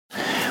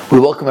We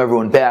welcome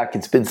everyone back.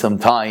 It's been some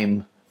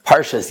time.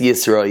 Parshas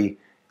Yisro.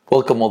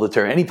 Welcome all the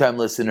Torah Anytime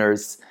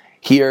listeners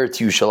here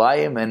to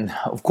Yerushalayim. And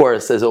of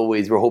course, as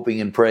always, we're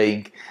hoping and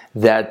praying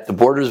that the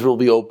borders will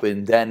be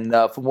opened and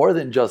for more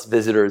than just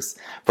visitors,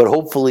 but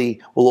hopefully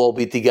we'll all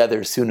be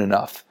together soon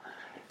enough.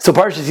 So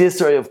Parshas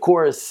Yisro, of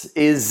course,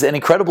 is an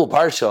incredible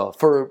parsha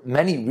for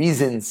many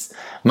reasons.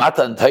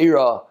 Matan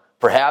Torah,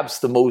 perhaps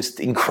the most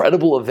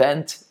incredible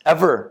event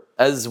ever,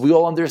 as we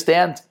all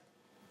understand.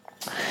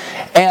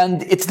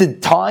 And it's the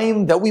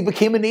time that we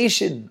became a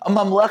nation, a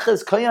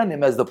mamleches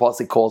kayanim, as the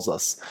pasuk calls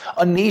us,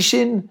 a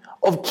nation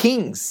of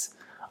kings,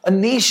 a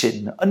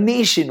nation.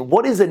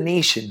 What is a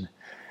nation?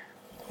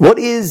 What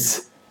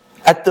is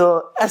at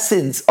the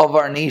essence of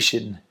our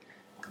nation?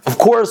 Of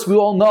course, we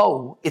all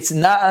know it's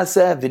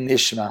na'aseh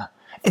v'nishma.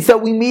 It's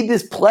that we made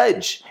this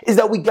pledge. Is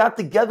that we got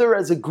together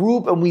as a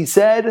group and we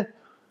said,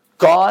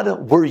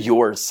 God, we're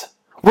yours.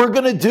 We're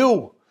going to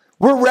do.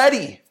 We're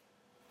ready.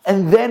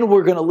 And then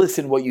we're going to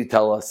listen what you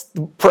tell us.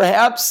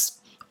 Perhaps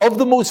of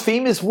the most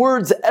famous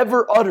words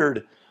ever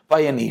uttered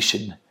by a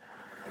nation.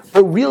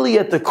 But really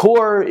at the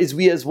core is,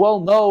 we as well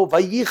know,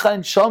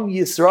 Vayichan Sham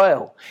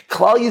Yisrael.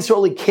 Klal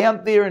Yisrael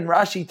camped there, and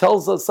Rashi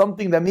tells us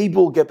something that maybe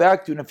we'll get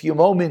back to in a few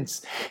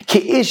moments.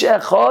 Ke'ish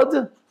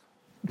echad,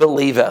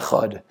 belev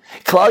echad.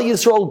 Klal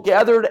Yisrael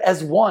gathered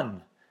as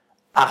one.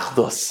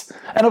 Achdus.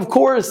 And of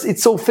course,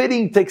 it's so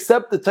fitting to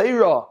accept the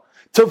Torah,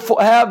 to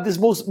have this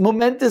most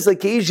momentous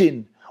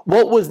occasion.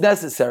 What was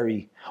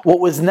necessary? What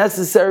was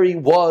necessary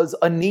was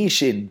a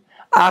nation,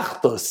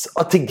 achdus,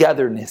 a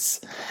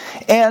togetherness.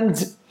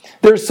 And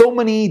there's so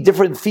many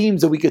different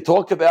themes that we could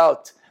talk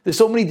about. There's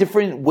so many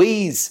different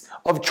ways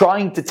of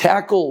trying to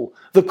tackle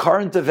the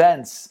current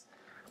events.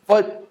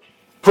 But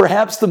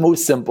perhaps the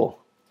most simple,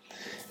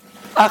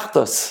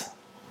 achdus,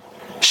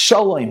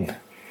 shalom,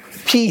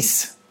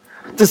 peace,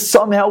 to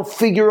somehow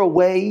figure a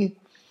way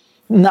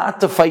not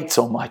to fight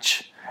so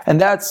much. And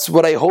that's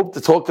what I hope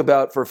to talk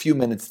about for a few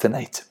minutes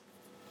tonight.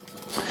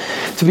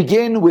 To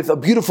begin with a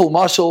beautiful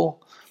mashal,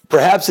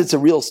 perhaps it's a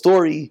real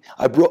story,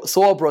 I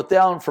saw brought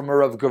down from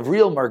Rav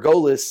Gavriel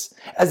Margolis,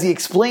 as he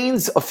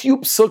explains a few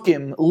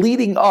psukim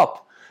leading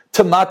up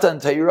to Matan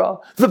Torah,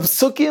 the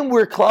psukim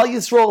where Klal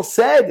Yisrael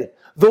said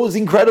those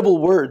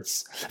incredible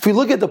words. If we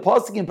look at the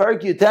pasuk in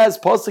Parak Yutaz,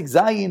 pasuk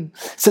Zayin,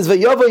 says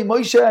Vayavai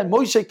Moshe, and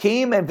Moshe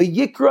came, and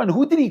Vayikra, and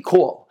who did he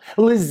call?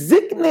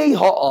 Leziknei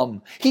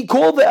ha'am. He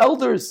called the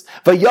elders.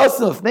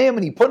 Vayasem Afneim,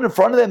 and he put in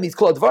front of them, he's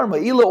called Dvar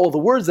Ma'ila, all the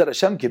words that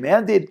Hashem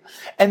commanded.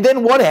 And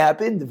then what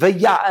happened?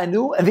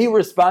 Vaya'anu, and they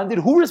responded.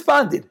 Who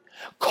responded?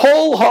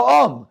 Kol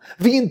ha'am,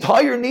 the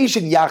entire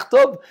nation,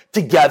 yachtav,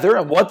 together.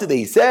 And what did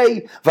they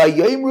say?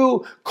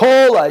 Vayemru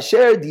kol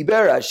asher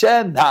diber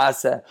Hashem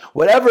na'aseh.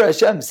 Whatever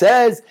Hashem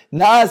says,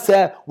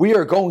 na'aseh, we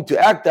are going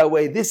to act that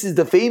way. This is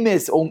the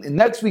famous, in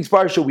next week's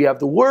parsha, we have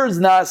the words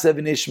na'aseh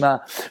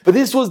v'nishma. But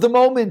this was the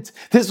moment,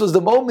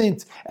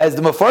 as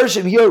the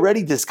Mefarshim here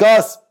already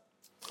discussed.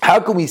 How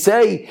can we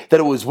say that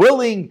it was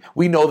willing?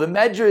 We know the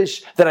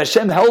Medrash, that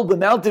Hashem held the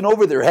mountain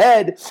over their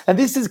head. And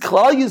this is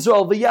Klal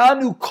Yisrael,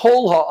 V'yanu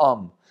kol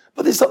ha'am.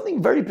 But there's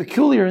something very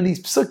peculiar in these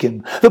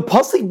psukim. The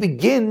pasuk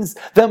begins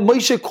that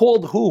Moshe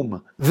called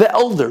whom? The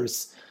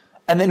elders.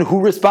 And then who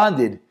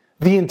responded?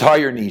 The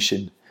entire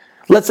nation.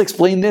 Let's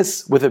explain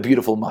this with a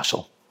beautiful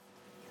mashal.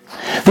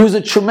 There was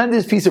a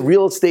tremendous piece of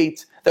real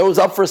estate that was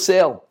up for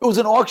sale. It was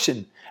an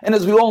auction. And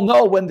as we all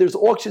know, when there's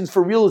auctions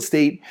for real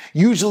estate,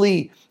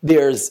 usually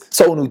there's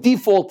someone who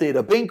defaulted,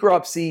 a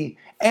bankruptcy,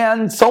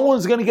 and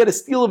someone's going to get a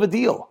steal of a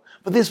deal.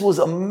 But this was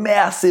a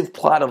massive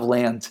plot of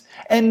land.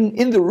 And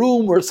in the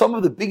room were some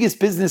of the biggest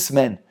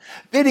businessmen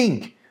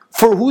bidding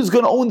for who's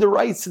going to own the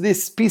rights to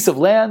this piece of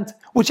land,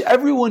 which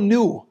everyone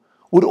knew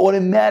would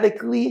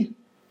automatically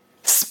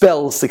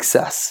spell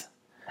success.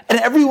 And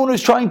everyone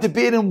was trying to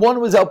bid, and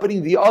one was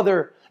outbidding the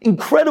other.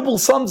 Incredible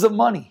sums of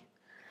money.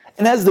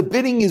 And as the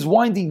bidding is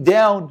winding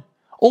down,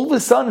 all of a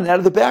sudden, out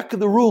of the back of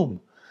the room,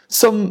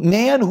 some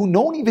man who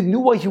no one even knew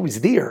why he was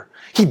there.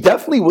 He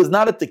definitely was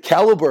not at the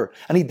caliber,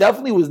 and he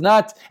definitely was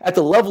not at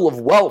the level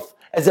of wealth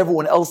as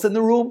everyone else in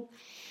the room.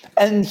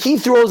 And he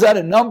throws out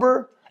a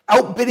number,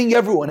 outbidding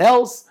everyone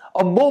else.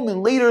 A moment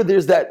later,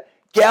 there's that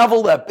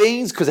gavel that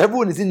bangs because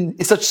everyone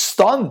is such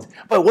stunned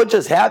by what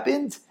just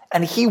happened,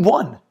 and he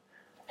won.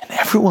 And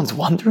everyone's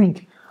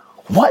wondering,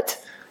 what?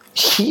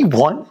 He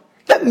won?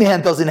 That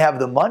man doesn't have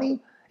the money.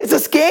 It's a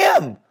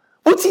scam.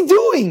 What's he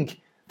doing?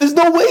 There's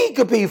no way he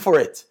could pay for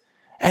it.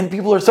 And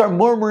people are starting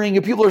murmuring,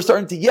 and people are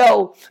starting to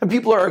yell, and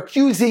people are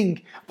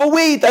accusing. But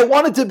wait, I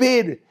wanted to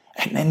bid.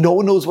 And then no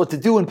one knows what to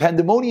do, and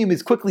pandemonium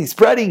is quickly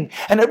spreading,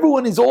 and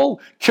everyone is all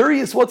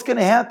curious what's going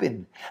to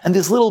happen. And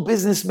this little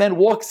businessman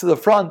walks to the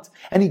front,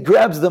 and he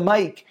grabs the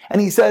mic, and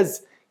he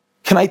says,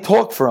 "Can I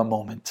talk for a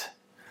moment?"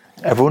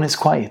 Everyone is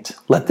quiet.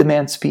 Let the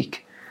man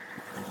speak.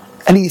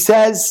 And he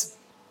says,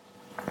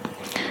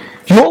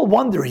 "You're all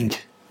wondering,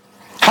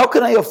 how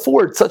can I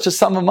afford such a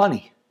sum of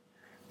money?"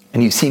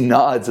 And you see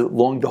nods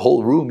along the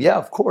whole room. Yeah,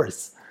 of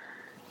course.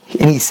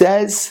 And he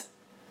says,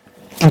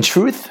 "In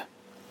truth,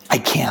 I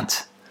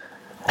can't.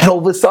 And all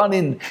of a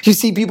sudden, you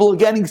see people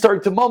again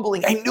starting to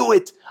mumbling, I knew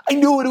it,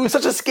 it was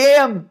such a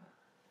scam.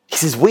 He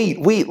says,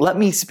 wait, let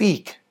me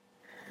speak.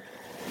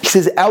 He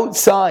says,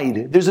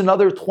 outside, there's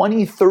another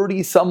 20,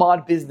 30 some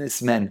odd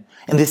businessmen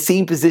in the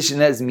same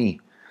position as me.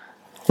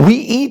 We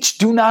each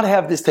do not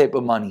have this type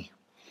of money.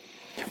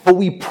 But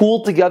we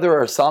pooled together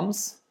our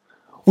sums.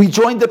 We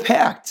joined a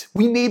pact.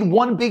 We made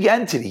one big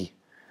entity.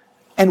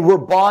 And we're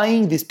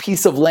buying this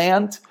piece of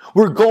land.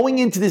 We're going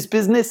into this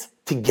business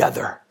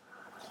together.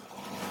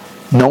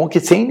 No one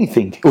could say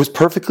anything. It was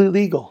perfectly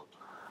legal.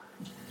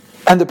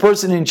 And the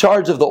person in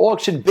charge of the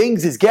auction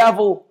bangs his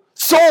gavel.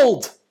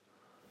 Sold!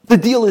 The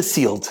deal is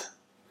sealed.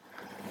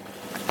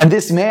 And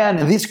this man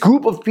and this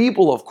group of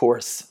people, of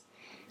course,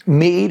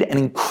 made an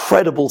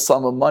incredible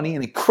sum of money,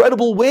 an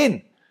incredible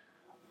win.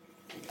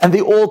 And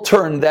they all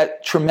turned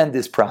that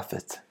tremendous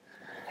profit.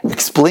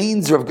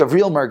 Explains Rav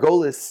Gavriel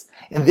Margolis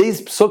in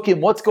these psukim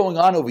what's going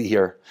on over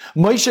here.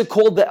 Moshe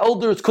called the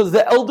elders because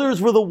the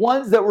elders were the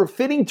ones that were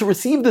fitting to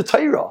receive the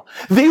Torah.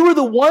 They were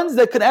the ones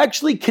that could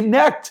actually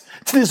connect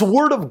to this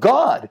word of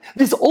God,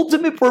 this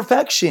ultimate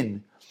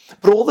perfection.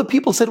 But all the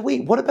people said,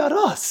 wait, what about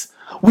us?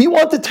 We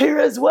want the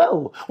Torah as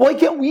well. Why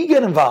can't we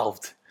get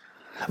involved?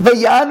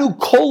 Vayanu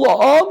kol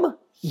ha'am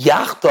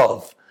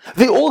yachtav.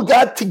 They all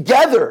got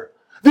together.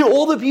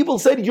 All the people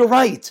said, you're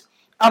right,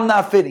 I'm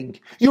not fitting.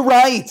 You're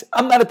right,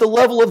 I'm not at the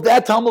level of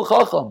that Talmud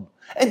Chacham.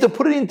 And to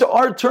put it into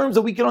our terms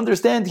that we can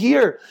understand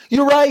here,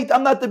 you're right,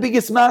 I'm not the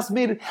biggest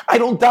masmid, I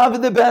don't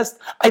daven the best,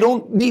 I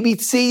don't maybe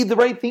say the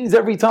right things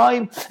every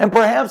time, and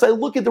perhaps I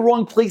look at the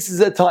wrong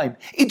places at time.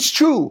 It's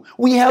true,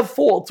 we have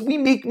faults, we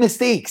make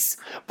mistakes.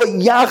 But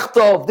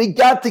Yachtov, they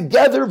got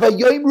together,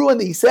 Vayoimru,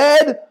 and they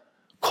said,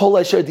 Kol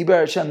asher diber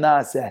Hashem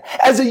naaseh.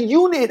 As a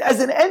unit, as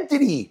an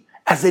entity,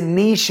 as a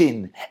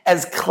nation,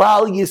 as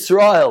Klal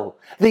Yisrael,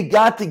 they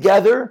got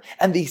together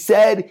and they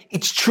said,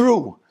 it's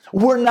true.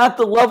 We're not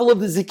the level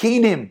of the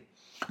Zikanim,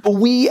 but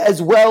we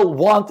as well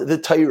want the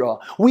Torah.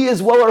 We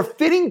as well are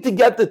fitting to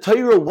get the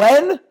Torah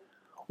when?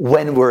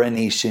 When we're a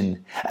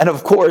nation. And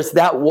of course,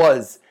 that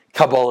was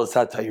Kabbalas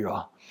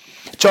HaTorah.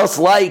 Just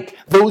like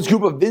those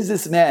group of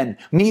businessmen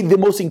made the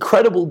most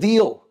incredible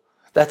deal,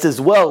 that's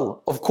as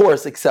well, of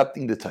course,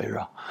 accepting the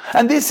Torah.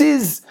 And this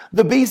is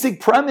the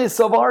basic premise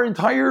of our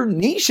entire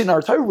nation, our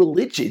entire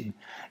religion,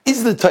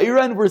 is the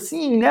Torah. And we're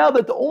seeing now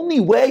that the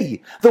only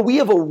way that we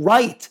have a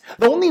right,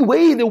 the only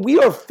way that we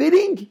are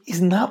fitting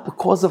is not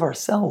because of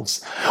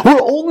ourselves.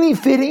 We're only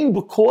fitting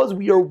because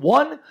we are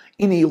one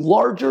in a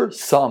larger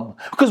sum.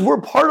 Because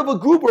we're part of a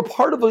group, we're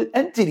part of an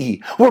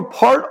entity, we're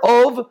part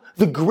of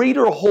the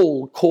greater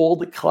whole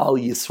called Klal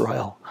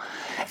Yisrael.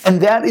 And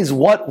that is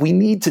what we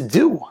need to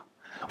do.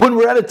 When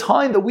we're at a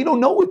time that we don't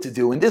know what to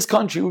do. In this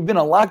country, we've been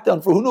on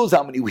lockdown for who knows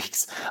how many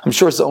weeks. I'm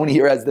sure someone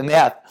here has the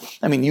math.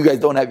 I mean, you guys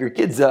don't have your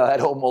kids at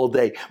home all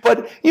day.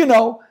 But,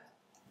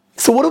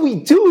 so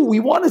what do? We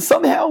want to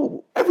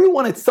somehow,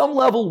 everyone at some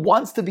level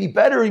wants to be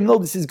better, even though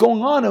this is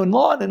going on and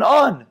on and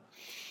on.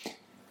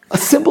 A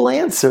simple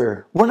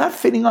answer, we're not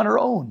fitting on our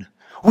own.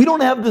 We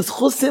don't have this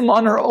chusim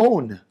on our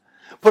own.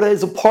 But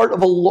as a part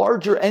of a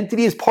larger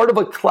entity, as part of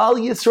a Klal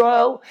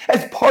Yisrael,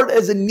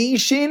 as a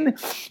nation,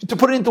 to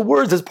put it into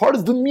words, as part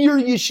of the Mir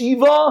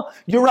Yeshiva,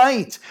 you're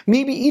right.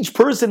 Maybe each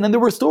person, and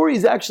there were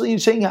stories actually in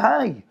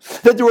Shanghai,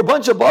 that there were a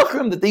bunch of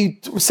Bachrim that they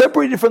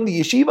separated from the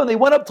yeshiva and they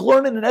went up to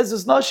learn in an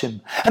Ezras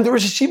Nashim. And the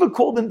Rosh Yeshiva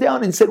called them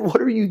down and said,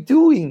 what are you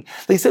doing?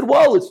 They said,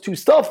 well, it's too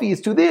stuffy, it's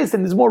too this,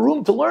 and there's more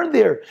room to learn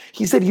there.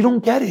 He said, you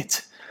don't get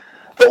it.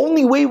 The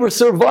only way we're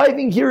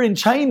surviving here in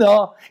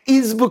China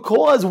is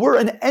because we're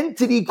an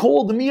entity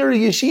called Mir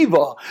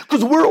Yeshiva.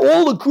 Because we're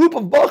all a group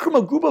of Bachrim,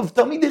 a group of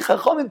Talmidei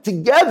Chachamim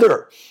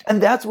together.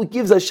 And that's what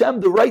gives Hashem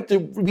the right to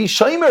be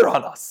Shomer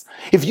on us.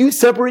 If you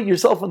separate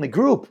yourself from the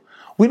group,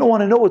 we don't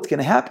want to know what's going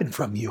to happen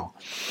from you.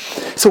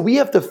 So we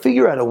have to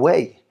figure out a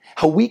way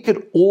how we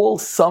could all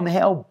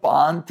somehow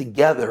bond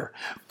together,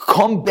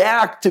 come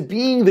back to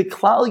being the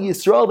Klal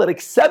Yisrael that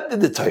accepted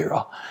the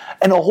Torah.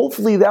 And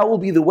hopefully that will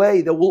be the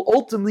way that will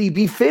ultimately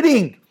be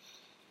fitting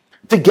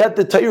to get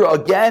the Torah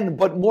again,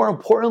 but more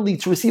importantly,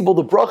 to receive all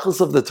the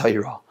brachas of the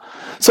Torah.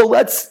 So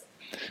let's,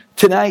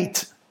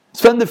 tonight,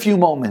 spend a few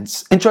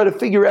moments and try to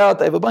figure out,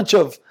 I have a bunch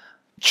of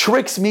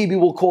tricks, maybe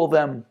we'll call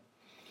them,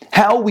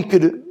 how we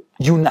could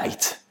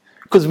unite.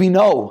 Because we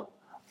know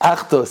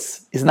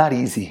Achdus is not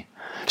easy.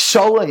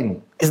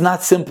 Shalom is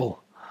not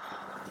simple.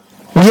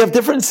 We have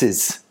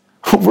differences.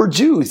 We're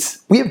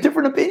Jews. We have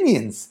different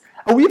opinions.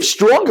 And we have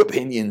strong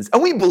opinions.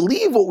 And we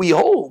believe what we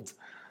hold.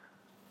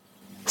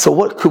 So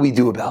what could we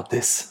do about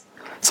this?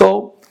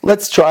 So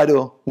let's try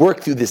to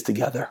work through this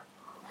together.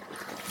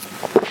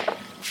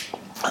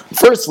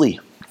 Firstly,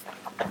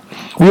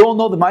 we all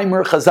know the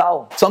Maimer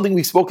Chazal, something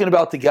we've spoken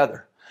about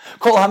together.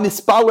 Kol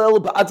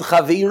hamispalel ba'ad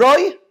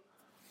chaveiroi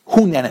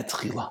hu nenet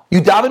tchila.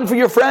 You daven for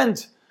your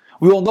friend.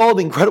 We all know the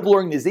incredible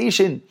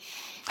organization,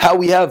 how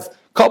we have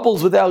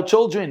couples without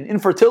children,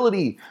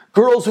 infertility,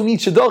 girls who need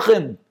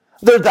shidduchim.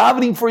 They're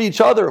davening for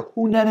each other.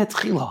 Hu nenet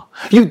tchila.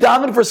 You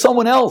daven for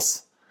someone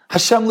else.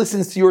 Hashem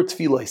listens to your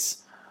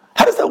tefillos.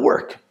 How does that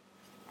work?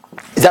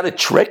 Is that a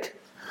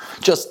trick?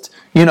 Just,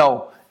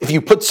 if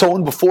you put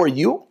someone before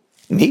you,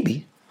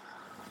 maybe.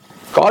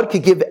 God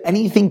could give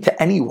anything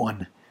to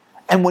anyone.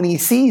 And when he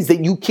sees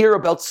that you care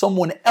about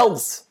someone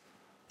else,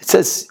 it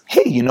says,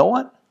 hey, you know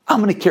what?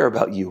 I'm going to care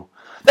about you.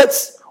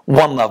 That's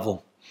one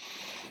level.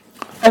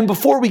 And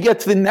before we get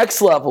to the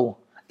next level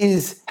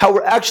is how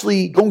we're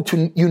actually going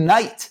to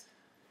unite.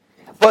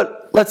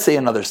 But let's say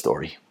another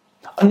story.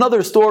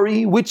 Another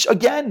story which,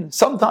 again,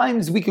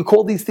 sometimes we could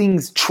call these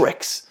things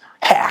tricks,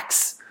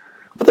 hacks,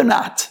 but they're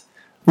not.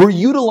 We're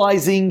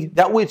utilizing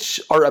that which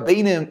our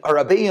Rabbeim, our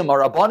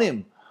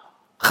Rabbanim,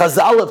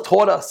 Chazal have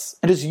taught us,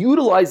 and just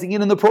utilizing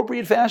it in the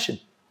appropriate fashion.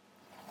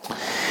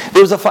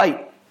 There was a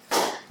fight.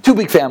 Two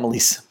big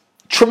families.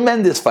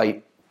 Tremendous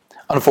fight,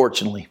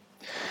 unfortunately.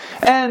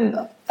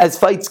 And as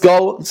fights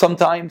go,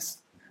 sometimes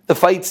the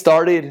fight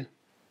started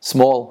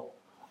small,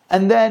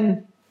 and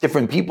then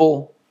different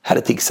people had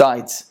to take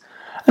sides.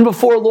 And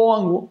before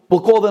long,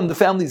 we'll call them the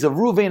families of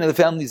Reuven and the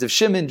families of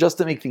Shimon, just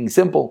to make things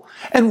simple.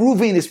 And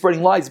Reuven is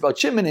spreading lies about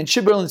Shimon, and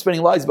Shimon is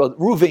spreading lies about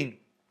Reuven.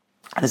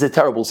 And it's a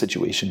terrible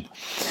situation.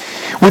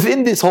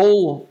 Within this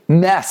whole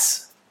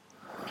mess,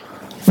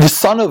 the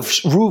son of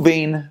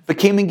Reuven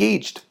became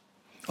engaged.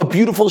 A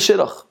beautiful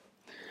shidduch.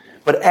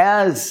 But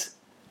as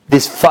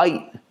this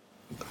fight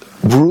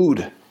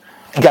brewed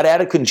and got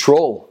out of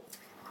control,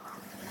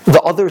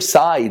 the other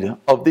side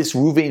of this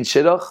Reuven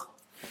shidduch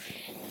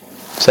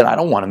said, I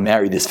don't want to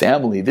marry this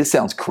family. This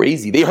sounds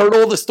crazy. They heard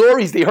all the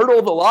stories. They heard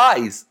all the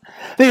lies.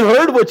 They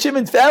heard what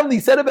Shimon's family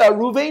said about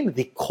Reuven.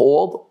 They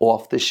called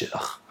off the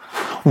shidduch.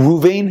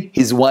 Reuven,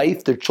 his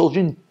wife, their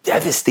children,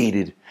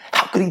 devastated.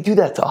 How could he do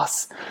that to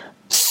us?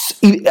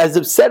 As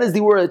upset as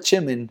they were at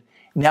Shimon,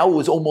 now it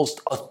was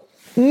almost a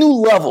new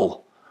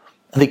level.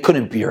 And they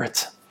couldn't bear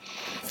it.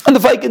 And the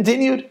fight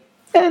continued,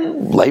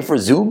 and life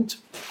resumed.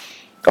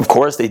 Of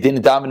course, they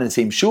didn't daven in the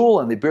same shul,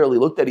 and they barely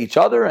looked at each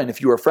other. And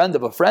if you were a friend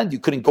of a friend, you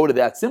couldn't go to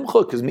that simcha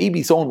because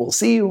maybe someone will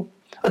see you.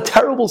 A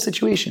terrible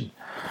situation.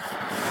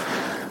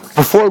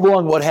 Before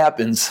long, what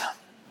happens?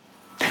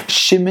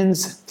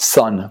 Shimon's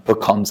son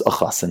becomes a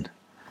chassan.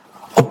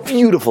 A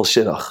beautiful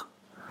shidduch.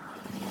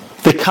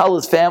 The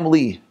Kala's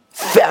family,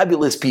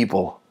 fabulous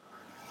people.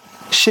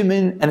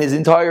 Shimon and his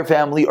entire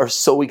family are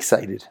so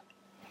excited.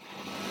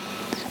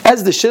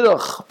 As the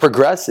shidduch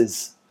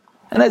progresses,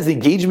 and as the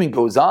engagement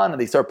goes on and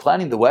they start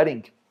planning the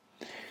wedding,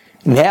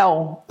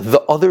 now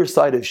the other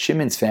side of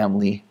Shimon's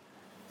family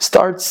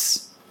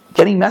starts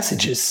getting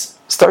messages,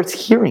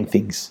 starts hearing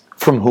things.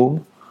 From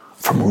whom?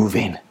 From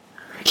Reuven.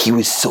 He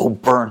was so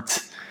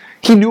burnt.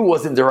 He knew it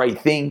wasn't the right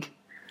thing,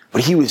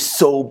 but he was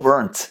so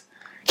burnt.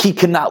 He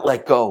could not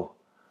let go.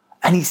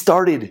 And he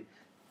started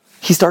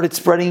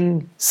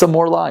spreading some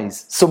more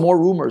lies, some more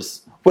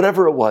rumors,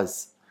 whatever it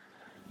was.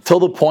 Till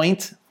the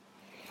point,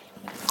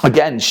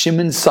 again,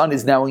 Shimon's son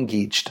is now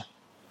engaged.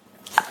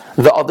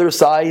 The other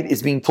side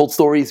is being told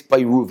stories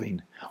by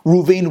Reuven.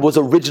 Reuven was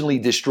originally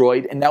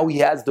destroyed, and now he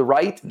has the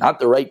right, not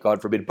the right,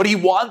 God forbid, but he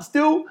wants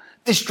to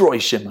destroy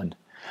Shimon.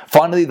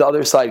 Finally, the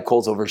other side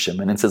calls over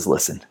Shimon and says,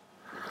 listen,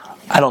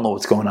 I don't know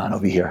what's going on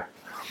over here.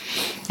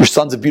 Your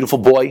son's a beautiful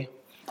boy.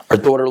 Our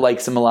daughter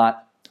likes him a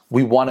lot.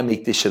 We want to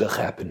make this shidduch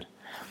happen.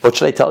 What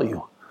should I tell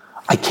you?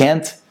 I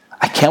can't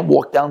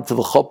walk down to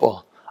the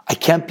chuppah. I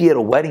can't be at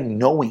a wedding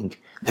knowing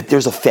that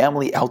there's a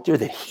family out there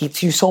that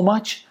hates you so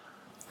much.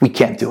 We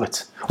can't do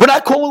it. We're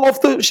not calling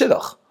off the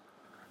shidduch.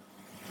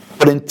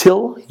 But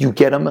until you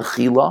get a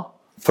mechila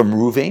from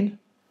Reuven,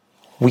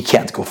 we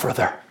can't go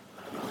further.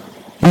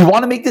 We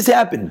want to make this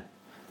happen.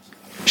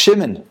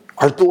 Shimon,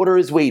 our daughter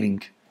is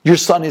waiting. Your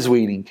son is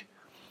waiting.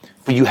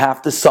 But you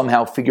have to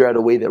somehow figure out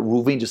a way that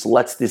Reuven just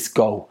lets this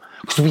go.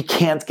 Because we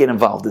can't get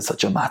involved in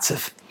such a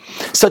matziv.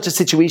 Such a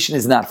situation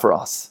is not for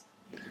us.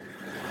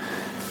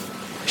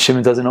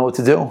 Shimon doesn't know what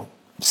to do.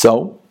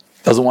 So,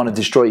 doesn't want to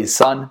destroy his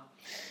son.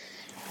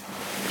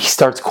 He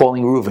starts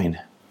calling Reuven.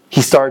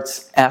 He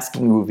starts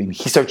asking Reuven.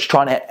 He starts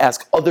trying to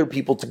ask other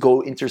people to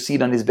go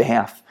intercede on his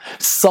behalf.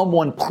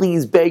 Someone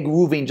please beg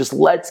Reuven, just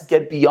let's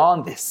get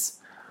beyond this.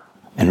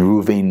 And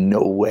Reuven,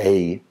 no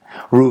way.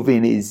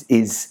 Reuven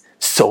is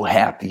so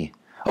happy.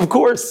 Of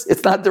course,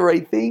 it's not the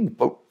right thing,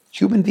 but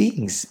human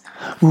beings.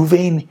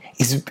 Reuven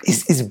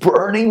is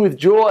burning with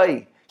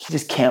joy. He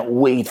just can't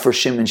wait for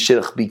Shimon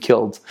Shidduch to be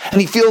killed.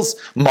 And he feels,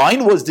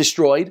 mine was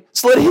destroyed,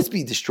 so let his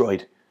be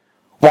destroyed.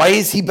 Why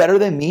is he better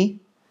than me?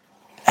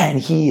 And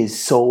he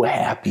is so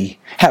happy.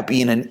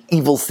 Happy in an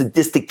evil,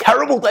 sadistic,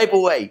 terrible type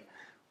of way.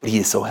 But he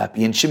is so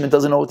happy. And Shimon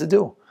doesn't know what to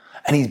do.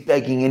 And he's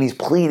begging and he's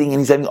pleading and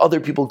he's having other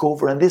people go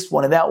over on this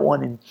one and that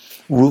one. And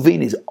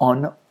Reuven is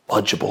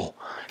unbudgeable.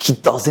 He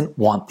doesn't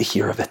want to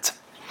hear of it.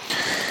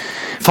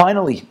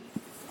 Finally,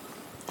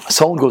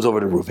 someone goes over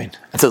to Reuven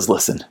and says,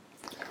 listen,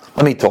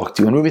 let me talk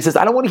to you. And Reuven says,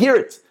 I don't want to hear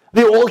it.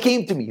 They all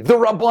came to me. The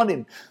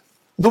Rabbanim,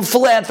 the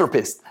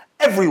philanthropist,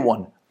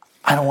 everyone.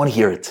 I don't want to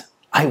hear it.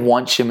 I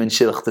want Shimon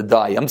Shidduch to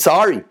die. I'm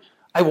sorry.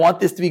 I want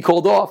this to be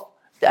called off.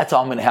 That's how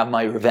I'm going to have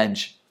my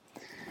revenge.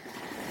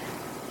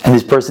 And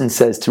this person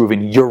says to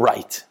Reuven, you're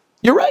right.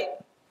 You're right.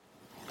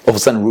 All of a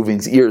sudden,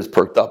 Reuven's ears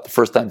perked up. The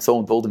first time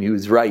someone told him he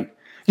was right.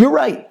 You're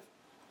right.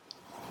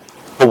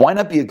 But why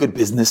not be a good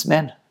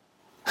businessman?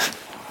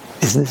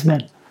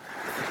 Businessman.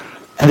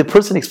 And the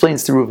person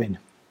explains to Reuven,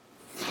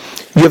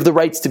 you have the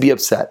rights to be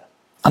upset.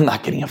 I'm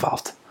not getting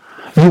involved.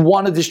 You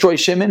want to destroy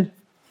Shimon?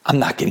 I'm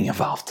not getting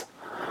involved.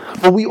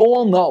 But we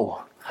all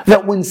know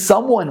that when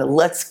someone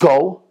lets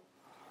go,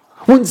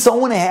 when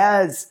someone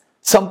has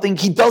something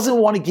he doesn't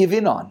want to give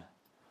in on,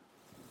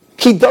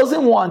 he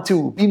doesn't want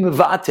to be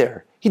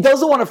mevater, he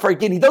doesn't want to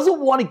forget, he doesn't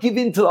want to give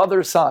in to the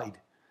other side,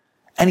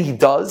 and he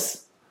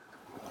does,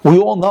 we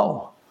all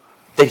know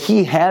that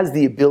he has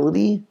the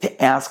ability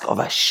to ask of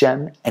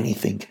Hashem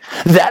anything.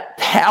 That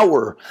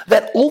power,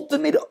 that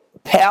ultimate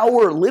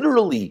power,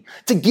 literally,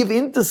 to give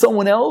in to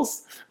someone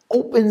else,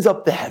 opens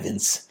up the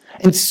heavens.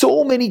 And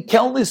so many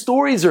countless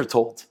stories are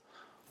told.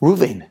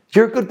 Reuven,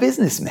 you're a good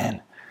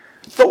businessman.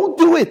 Don't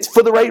do it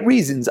for the right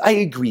reasons, I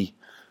agree.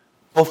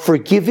 But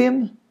forgive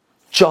him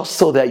just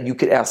so that you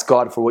could ask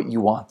God for what you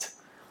want.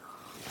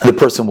 And the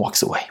person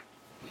walks away.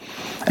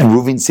 And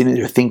Reuven's sitting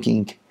there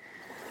thinking,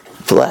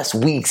 for the last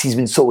weeks, he's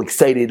been so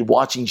excited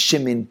watching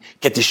Shimon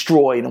get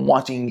destroyed and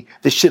watching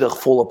the shidduch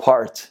fall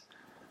apart.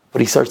 But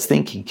he starts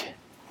thinking,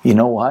 you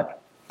know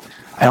what?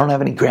 I don't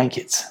have any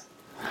grandkids.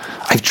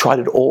 I've tried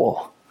it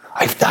all.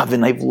 I've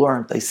davened, I've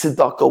learned, I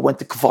tzedakah, went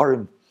to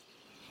Kfarim.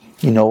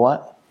 You know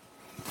what?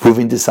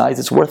 Reuven decides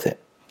it's worth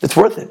it. It's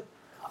worth it.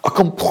 A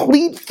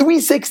complete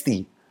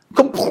 360.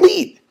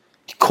 Complete.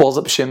 He calls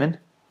up Shimon.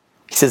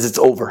 He says, it's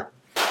over.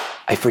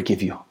 I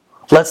forgive you.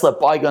 Let's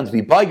let bygones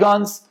be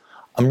bygones.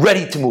 I'm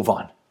ready to move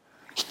on.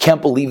 He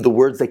can't believe the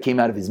words that came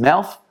out of his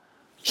mouth.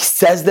 He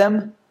says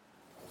them,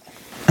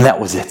 and that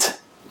was it.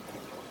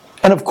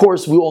 And of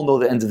course, we all know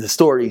the end of the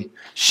story.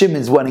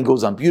 Shimon's wedding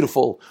goes on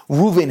beautiful.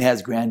 Reuven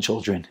has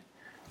grandchildren.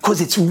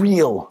 Because it's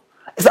real.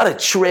 It's not a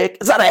trick.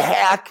 It's not a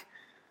hack.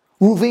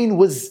 Reuven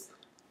was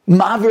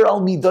Maver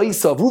al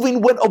Midaisav.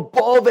 Reuven went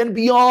above and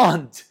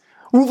beyond.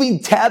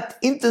 Reuven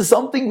tapped into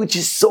something which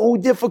is so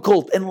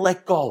difficult and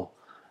let go.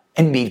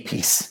 And made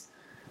peace.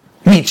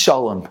 Made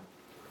shalom.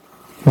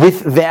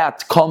 With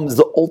that comes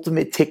the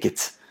ultimate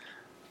ticket.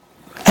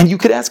 And you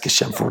could ask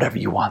Hashem for whatever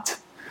you want.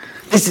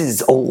 This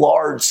is a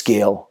large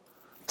scale.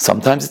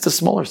 Sometimes it's a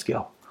smaller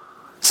scale.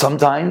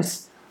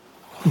 Sometimes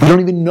we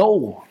don't even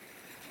know.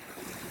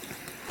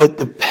 But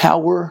the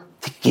power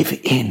to give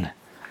in,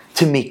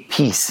 to make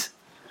peace,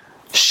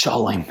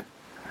 shalom.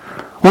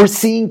 We're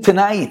seeing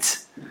tonight,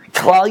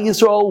 Klal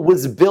Yisrael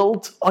was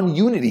built on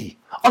unity,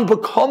 on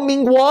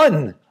becoming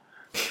one.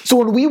 So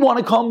when we want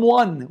to come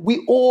one,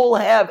 we all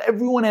have,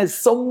 everyone has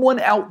someone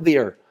out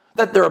there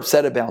that they're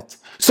upset about.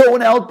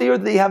 Someone out there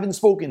they haven't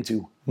spoken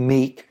to.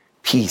 Make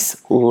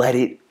peace. Let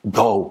it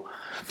go.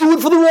 Do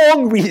it for the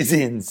wrong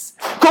reasons.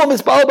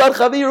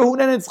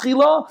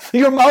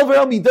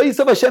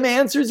 Hashem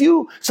answers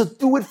you, so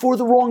do it for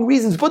the wrong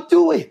reasons, but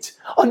do it.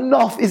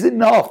 Enough is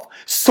enough.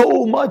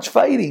 So much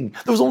fighting.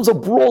 There was almost a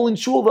brawl in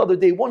shul the other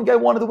day. One guy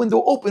wanted the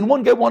window open,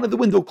 one guy wanted the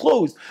window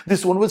closed.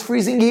 This one was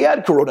freezing, he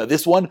had corona.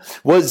 This one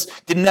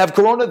didn't have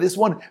corona. This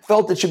one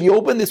felt it should be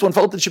open. This one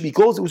felt it should be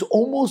closed. It was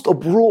almost a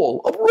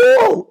brawl. A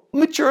brawl.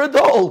 Mature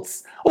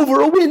adults over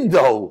a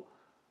window.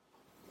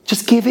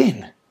 Just give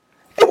in.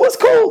 It was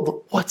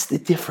cold. What's the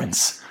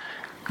difference?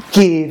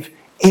 Give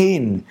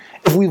in.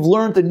 If we've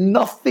learned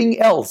nothing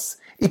else,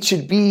 it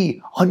should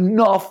be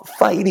enough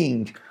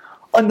fighting.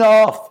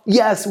 Enough.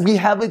 Yes, we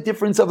have a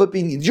difference of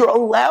opinions. You're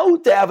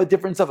allowed to have a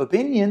difference of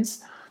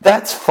opinions.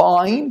 That's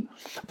fine.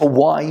 But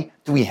why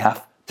do we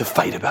have to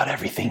fight about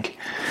everything?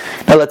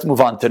 Now let's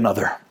move on to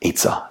another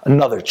eitzah,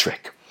 another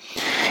trick.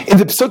 In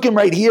the psukim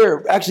right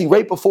here, actually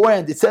right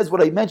beforehand, it says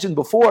what I mentioned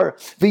before,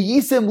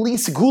 V'yisem li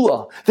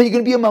segula, that you're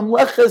going to be a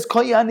mamleches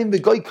koyanim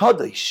v'goy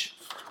kadosh.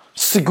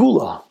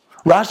 Segula.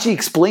 Rashi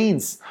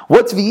explains,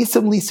 what's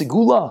v'yisem li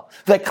segula?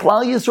 That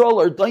Klal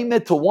Yisrael are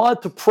daimet to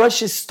what? To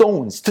precious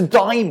stones, to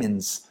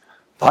diamonds.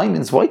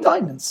 Diamonds? Why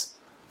diamonds?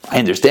 I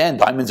understand,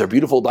 diamonds are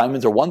beautiful,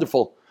 diamonds are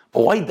wonderful,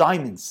 but why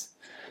diamonds?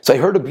 So I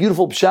heard a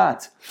beautiful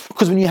pshat,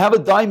 because when you have a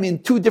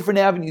diamond, two different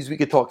avenues we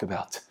could talk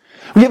about.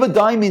 We have a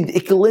diamond,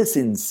 it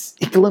glistens,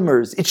 it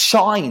glimmers, it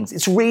shines,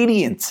 it's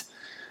radiant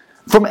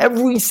from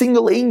every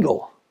single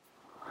angle.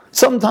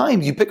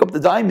 Sometimes you pick up the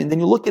diamond and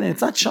you look at it and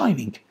it's not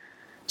shining.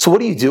 So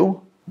what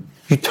do?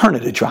 You turn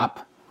it a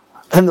drop.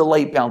 And the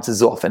light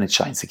bounces off and it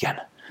shines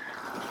again.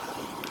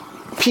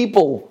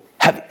 People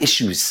have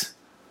issues.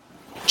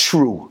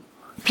 True.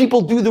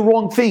 People do the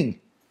wrong thing.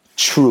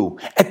 True.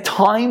 At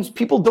times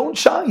people don't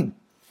shine.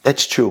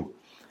 That's true.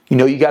 You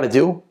know what you got to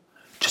do?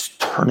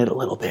 Just turn it a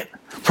little bit.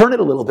 Turn it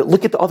a little bit.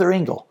 Look at the other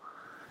angle.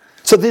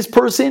 So this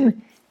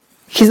person,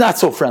 he's not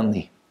so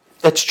friendly.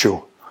 That's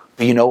true.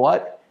 But you know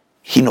what?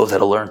 He knows how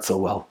to learn so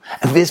well.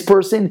 And this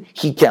person,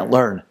 he can't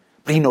learn,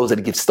 but he knows how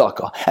to give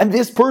tzedakah. And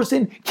this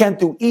person can't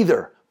do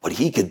either, but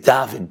he could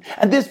daven.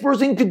 And this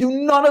person could do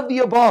none of the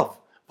above,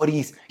 but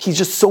he's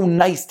just so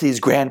nice to his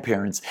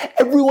grandparents.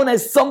 Everyone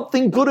has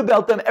something good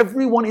about them.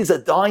 Everyone is a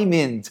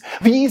diamond.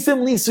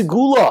 V'yisem li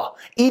segula.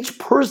 Each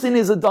person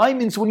is a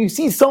diamond. So when you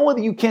see someone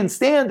that you can't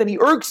stand and he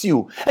irks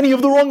you and you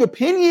have the wrong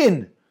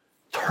opinion,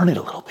 turn it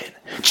a little bit.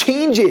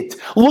 Change it.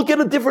 Look at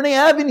a different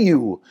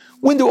avenue.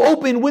 Window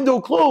open, window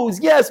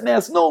closed. Yes,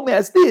 mask, no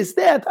mask, this,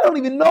 that. I don't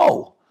even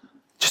know.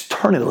 Just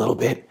turn it a little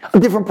bit. A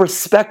different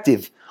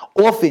perspective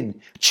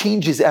often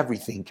changes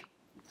everything.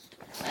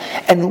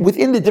 And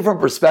within the different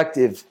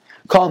perspective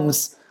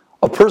comes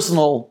a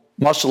personal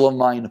mashal of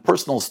mine, a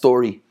personal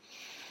story.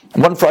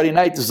 And one Friday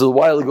night, this was a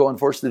while ago,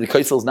 unfortunately, the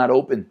Kaisel is not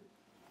open.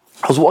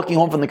 I was walking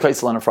home from the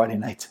Kaisel on a Friday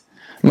night.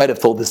 I might have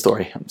told this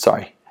story, I'm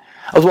sorry.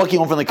 I was walking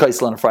home from the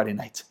Kaisel on a Friday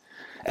night.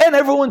 And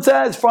everyone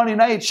says, Friday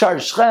night, Shar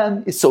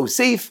Shechem is so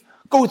safe.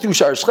 Go through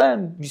Shar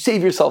Shechem, you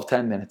save yourself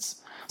 10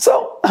 minutes.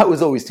 So I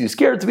was always too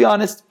scared, to be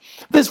honest.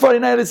 This Friday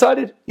night I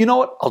decided, you know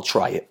what, I'll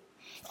try it.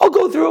 I'll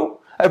go through.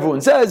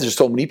 Everyone says there's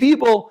so many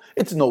people,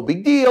 it's no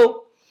big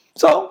deal.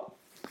 So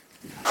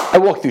I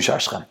walk through Shar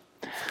Shechem.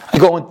 I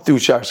go through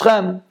Shar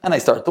Shechem and I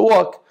start to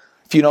walk.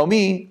 If you know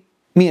me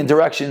and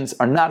directions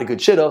are not a good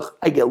shidduch.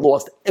 I get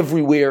lost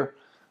everywhere.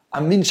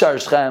 I'm in Shar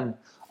Shechem.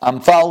 I'm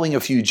following a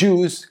few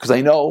Jews because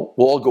I know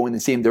we'll all go in the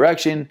same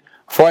direction.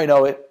 Before I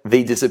know it,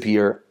 they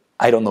disappear.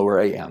 I don't know where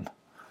I am.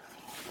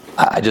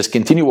 I just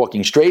continue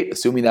walking straight,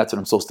 assuming that's what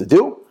I'm supposed to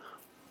do.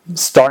 I'm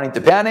starting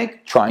to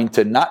panic, trying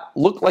to not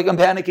look like I'm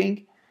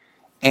panicking.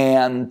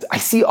 And I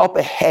see up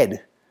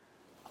ahead,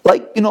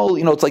 like,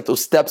 it's like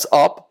those steps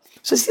up.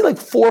 So I see like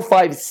 4 or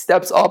 5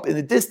 steps up in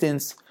the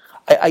distance.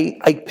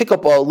 I pick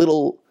up a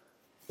little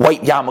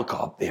white yarmulke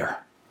up there.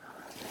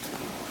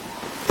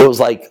 It was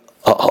like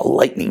a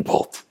lightning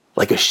bolt,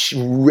 like a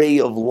ray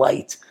of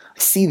light. I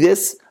see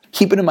this,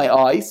 keep it in my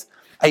eyes.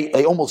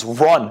 I almost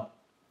run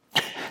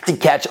to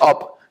catch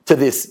up to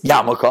this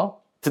yarmulke,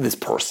 to this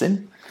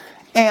person.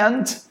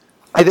 And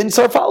I then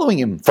start following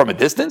him from a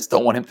distance,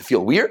 don't want him to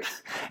feel weird.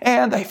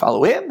 And I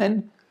follow him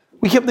and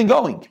we kept on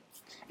going.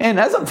 And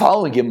as I'm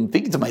following him, I'm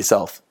thinking to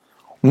myself,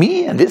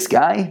 me and this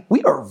guy,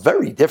 we are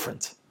very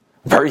different.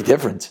 Very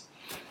different.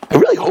 I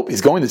really hope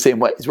he's going the same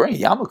way. He's wearing a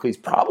yarmulke. He's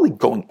probably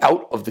going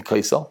out of the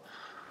kaisel.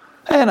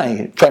 And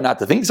I try not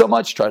to think so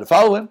much, try to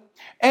follow him.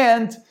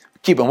 And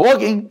keep on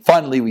walking.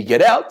 Finally, we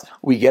get out.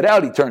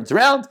 He turns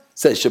around,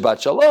 says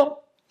Shabbat Shalom.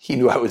 He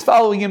knew I was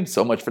following him,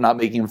 so much for not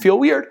making him feel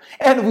weird.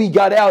 And we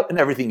got out and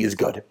everything is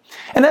good.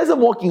 And as I'm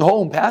walking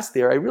home past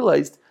there, I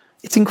realized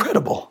it's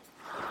incredible.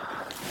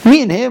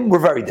 Me and him were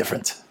very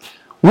different.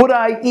 Would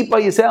I eat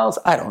by his house?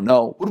 I don't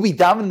know. Would we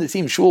daven in the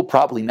same shul?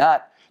 Probably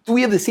not. Do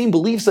we have the same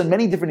beliefs on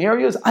many different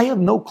areas? I have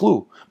no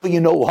clue. But you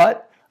know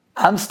what?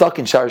 I'm stuck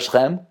in Shar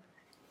Shechem.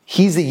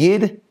 He's a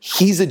Yid.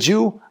 He's a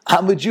Jew.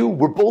 I'm a Jew.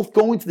 We're both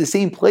going to the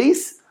same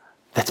place.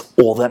 That's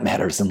all that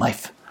matters in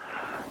life.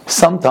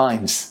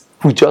 Sometimes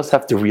we just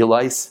have to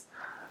realize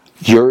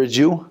you're a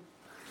Jew.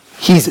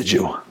 He's a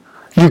Jew.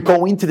 You're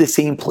going to the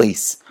same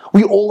place.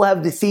 We all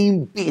have the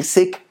same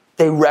basic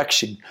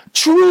direction.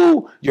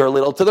 True, you're a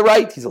little to the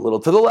right, he's a little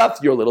to the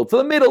left, you're a little to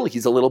the middle,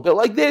 he's a little bit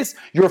like this,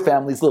 your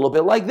family's a little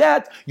bit like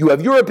that, you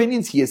have your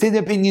opinions, he has his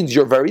opinions,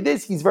 you're very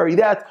this, he's very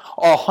that,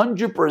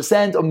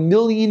 100%, a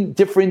million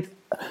different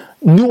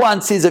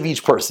nuances of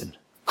each person.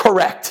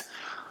 Correct.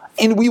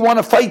 And we want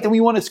to fight and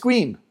we want to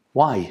scream.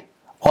 Why?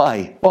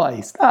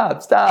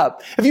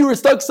 Stop. If you were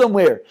stuck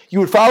somewhere, you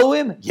would follow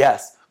him?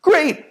 Yes.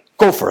 Great.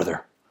 Go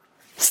further.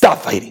 Stop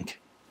fighting.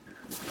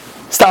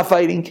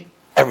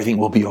 Everything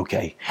will be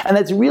okay. And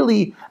that's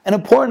really an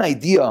important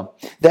idea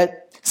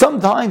that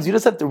sometimes you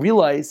just have to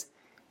realize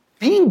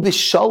being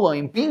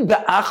b'shalom, being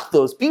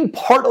b'achdos, being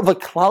part of a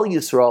Klal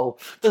Yisrael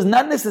does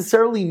not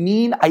necessarily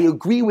mean I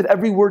agree with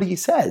every word he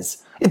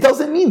says. It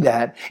doesn't mean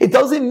that. It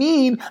doesn't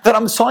mean that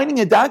I'm signing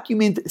a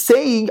document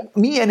saying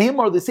me and him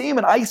are the same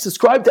and I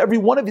subscribe to every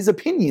one of his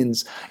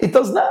opinions. It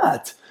does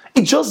not.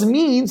 It just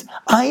means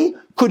I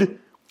could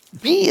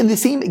be in the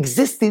same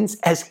existence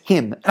as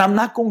him, and I'm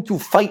not going to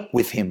fight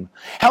with him.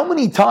 How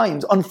many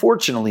times,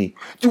 unfortunately,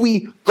 do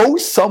we go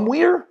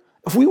somewhere?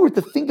 If we were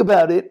to think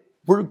about it,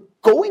 we're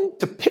going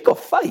to pick a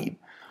fight.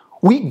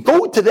 We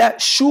go to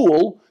that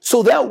shul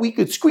so that we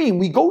could scream.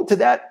 We go to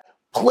that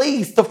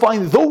place to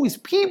find those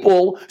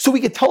people so we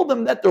could tell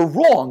them that they're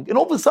wrong. And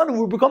all of a sudden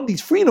we become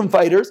these freedom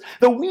fighters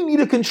that we need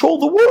to control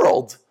the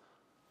world.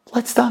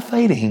 Let's stop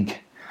fighting.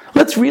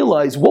 Let's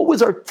realize what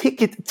was our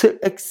ticket to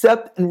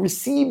accept and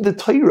receive the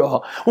Torah.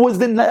 Was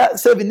the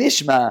Na'aseh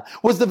V'Nishma?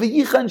 Was the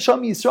V'yichan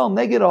Sham Yisrael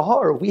Neged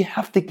Ahar? We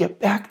have to get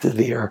back to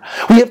there.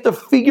 We have to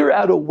figure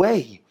out a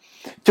way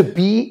to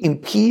be in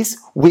peace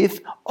with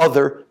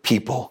other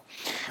people.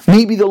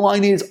 Maybe the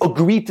line is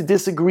agree to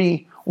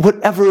disagree,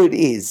 whatever it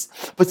is.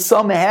 But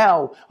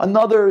somehow,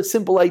 another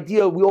simple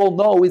idea we all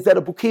know is that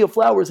a bouquet of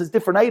flowers has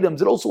different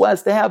items. It also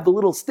has to have the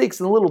little sticks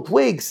and the little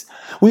twigs.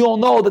 We all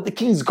know that the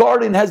king's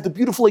garden has the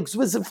beautiful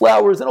exquisite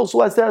flowers and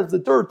also has to have the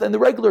dirt and the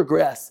regular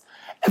grass.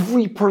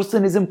 Every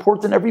person is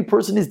important. Every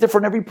person is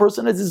different. Every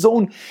person has his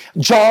own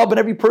job and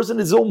every person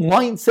has his own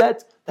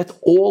mindset. That's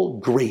all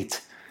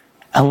great.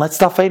 And let's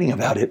stop fighting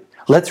about it.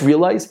 Let's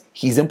realize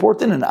he's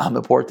important and I'm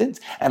important.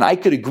 And I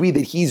could agree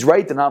that he's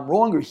right and I'm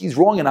wrong, or he's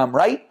wrong and I'm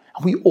right.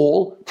 And we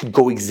all could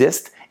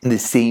coexist in the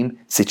same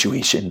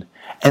situation.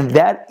 And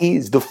that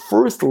is the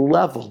first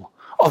level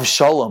of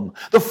shalom,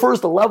 the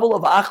first level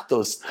of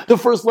achdus, the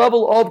first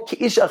level of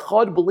ki'ish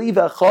echad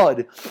b'lev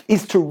echad,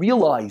 is to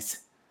realize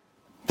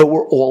that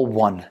we're all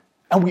one.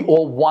 And we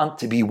all want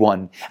to be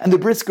one. And the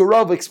Brisker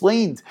Rav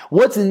explained,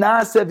 what's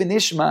Naaseh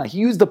v'nishma? He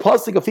used the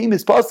pasuk, a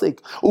famous pasuk,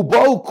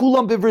 Ubau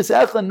kulam b'vris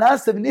echad,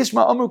 Naaseh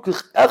v'nishma amru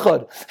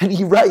echad. And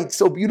he writes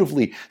so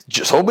beautifully,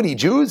 so many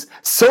Jews,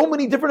 so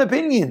many different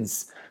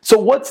opinions. So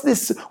what's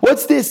this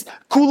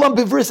kulam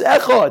b'vris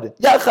echad,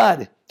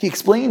 yachad? He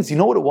explains, you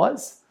know what it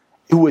was?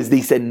 It was, they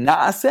said,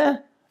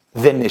 Naaseh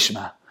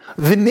v'nishma.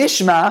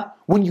 V'nishma,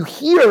 when you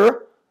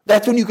hear,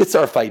 that's when you could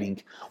start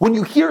fighting. When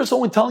you hear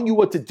someone telling you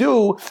what to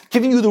do,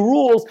 giving you the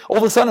rules, all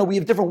of a sudden we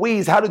have different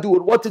ways how to do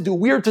it, what to do,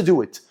 where to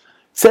do it.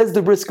 Says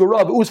the Brisker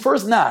Rav, it was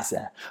first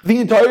Naaseh. The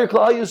entire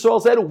Klal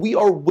Yisrael said, we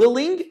are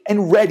willing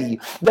and ready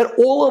that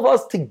all of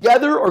us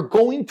together are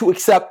going to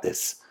accept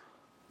this.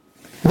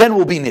 Then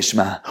we'll be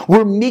Nishma.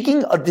 We're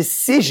making a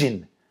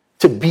decision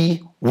to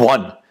be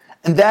one.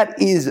 And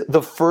that is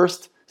the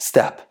first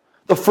step.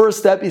 The first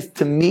step is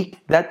to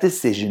make that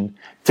decision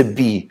to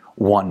be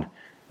one.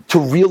 To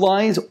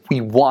realize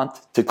we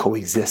want to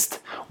coexist.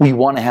 We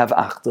want to have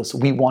achdus.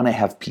 We want to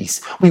have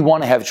peace. We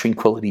want to have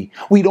tranquility.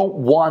 We don't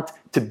want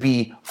to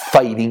be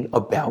fighting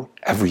about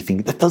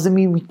everything. That doesn't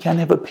mean we can't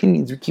have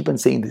opinions. We keep on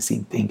saying the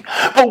same thing.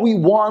 But we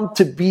want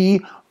to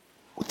be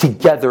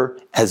together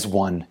as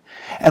one.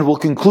 And we'll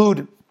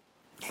conclude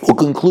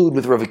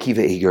with Rav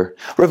Akiva Eiger.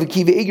 Rav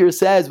Akiva Eiger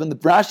says, when the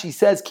Rashi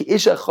says,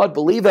 Ki'ish echad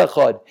b'lev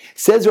echad,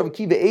 says Rav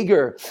Akiva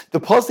Eiger, the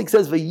pasuk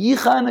says,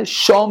 Vayichan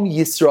Sham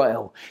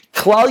Yisrael.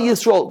 Klal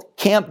Yisrael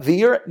camped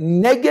there,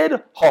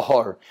 neged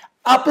hahar,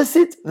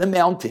 opposite the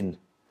mountain.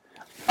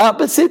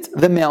 Opposite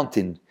the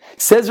mountain.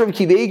 Says Rav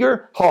Akiva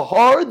Eiger,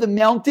 hahar, the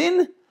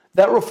mountain,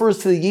 that refers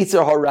to the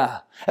Yetzer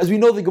Hara. As we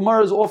know, the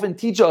Gemaras often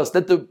teach us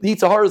that the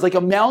Yetzer Hara is like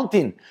a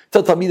mountain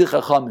to Talmidei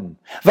Chachamim.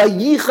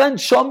 Vayichan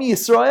Sham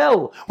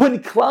Yisrael. When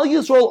Klal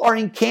Yisrael are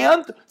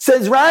encamped,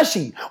 says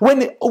Rashi,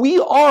 when we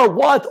are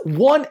what?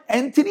 One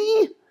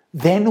entity,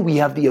 then we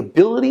have the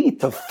ability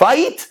to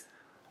fight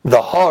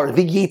the Har,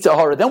 the Yetzer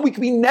Hara. Then we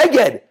can be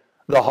neged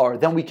the Har.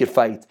 Then we could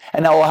fight.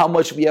 And now how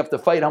much we have to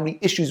fight, how many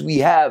issues we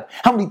have,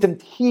 how many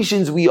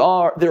temptations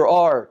there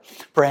are.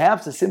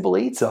 Perhaps a simple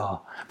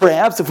Eitzah.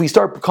 Perhaps if we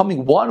start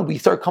becoming one, we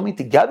start coming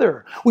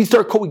together. We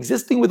start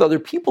coexisting with other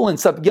people and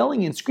stop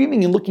yelling and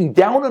screaming and looking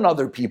down on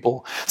other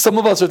people. Some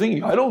of us are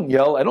thinking, I don't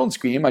yell, I don't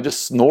scream, I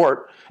just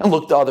snort and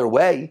look the other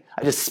way.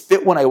 I just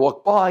spit when I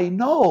walk by.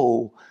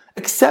 No.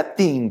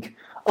 Accepting,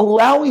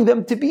 allowing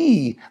them to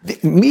be.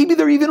 Maybe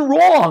they're even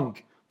wrong.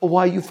 But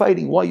why are you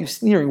fighting? Why are you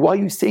sneering? Why are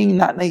you saying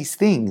not nice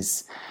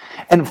things?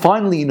 And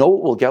finally, you know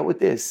what we'll get with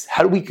this?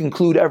 How do we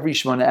conclude every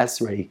Shemona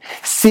Esrei?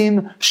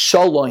 Sim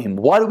Shalom.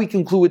 Why do we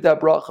conclude with that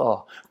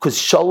bracha?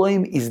 Because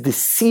Shalom is the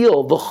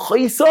seal, the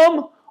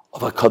chaisam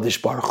of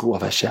HaKadosh Baruch Hu,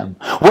 of Hashem.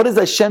 What is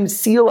Hashem's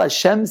seal?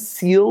 Hashem's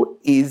seal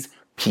is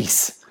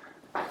peace.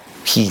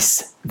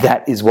 Peace.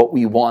 That is what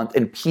we want.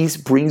 And peace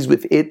brings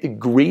with it the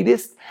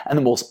greatest and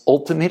the most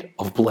ultimate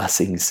of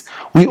blessings.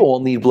 We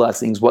all need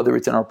blessings, whether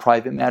it's in our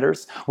private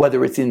matters,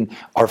 whether it's in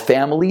our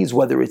families,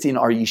 whether it's in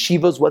our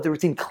yeshivas, whether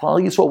it's in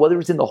Klal Yisrael, whether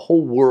it's in the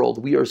whole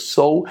world. We are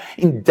so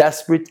in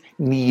desperate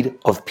need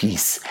of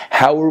peace.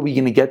 How are we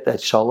going to get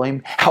that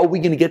shalom? How are we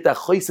going to get that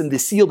chaysim, the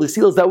seal? The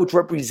seal is that which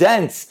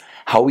represents.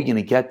 How are we going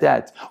to get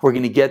that? We're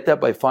going to get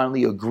that by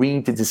finally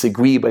agreeing to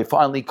disagree, by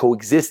finally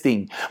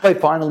coexisting, by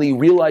finally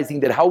realizing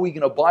that how are we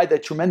going to buy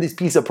that tremendous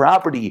piece of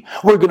property?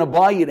 We're going to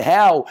buy it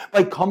how?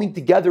 By coming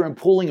together and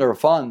pooling our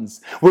funds.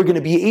 We're going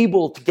to be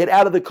able to get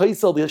out of the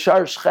kaisel, the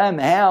Shar Shechem,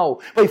 how?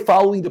 By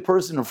following the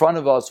person in front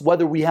of us,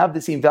 whether we have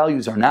the same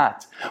values or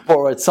not.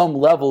 Or at some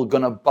level,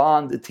 going to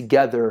bond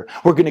together.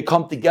 We're going to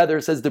come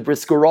together, says the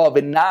Brisker Rav,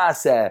 and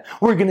Naaseh.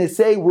 We're going to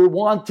say we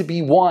want to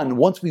be one.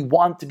 Once we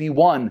want to be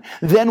one,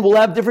 then we'll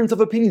have difference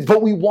of opinions,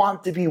 but we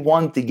want to be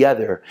one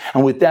together.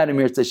 And with that,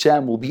 Emir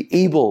Hashem, we'll be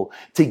able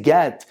to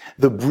get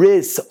the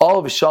bris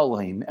of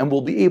Shalom, and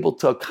we'll be able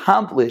to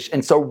accomplish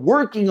and start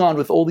working on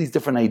with all these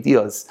different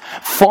ideas,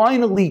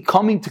 finally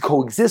coming to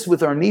coexist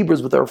with our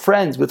neighbors, with our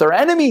friends, with our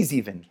enemies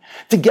even,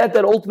 to get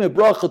that ultimate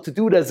bracha, to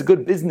do it as a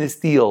good business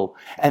deal,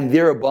 and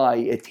thereby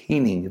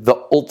attaining the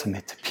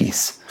ultimate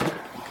peace.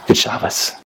 Good Shabbos.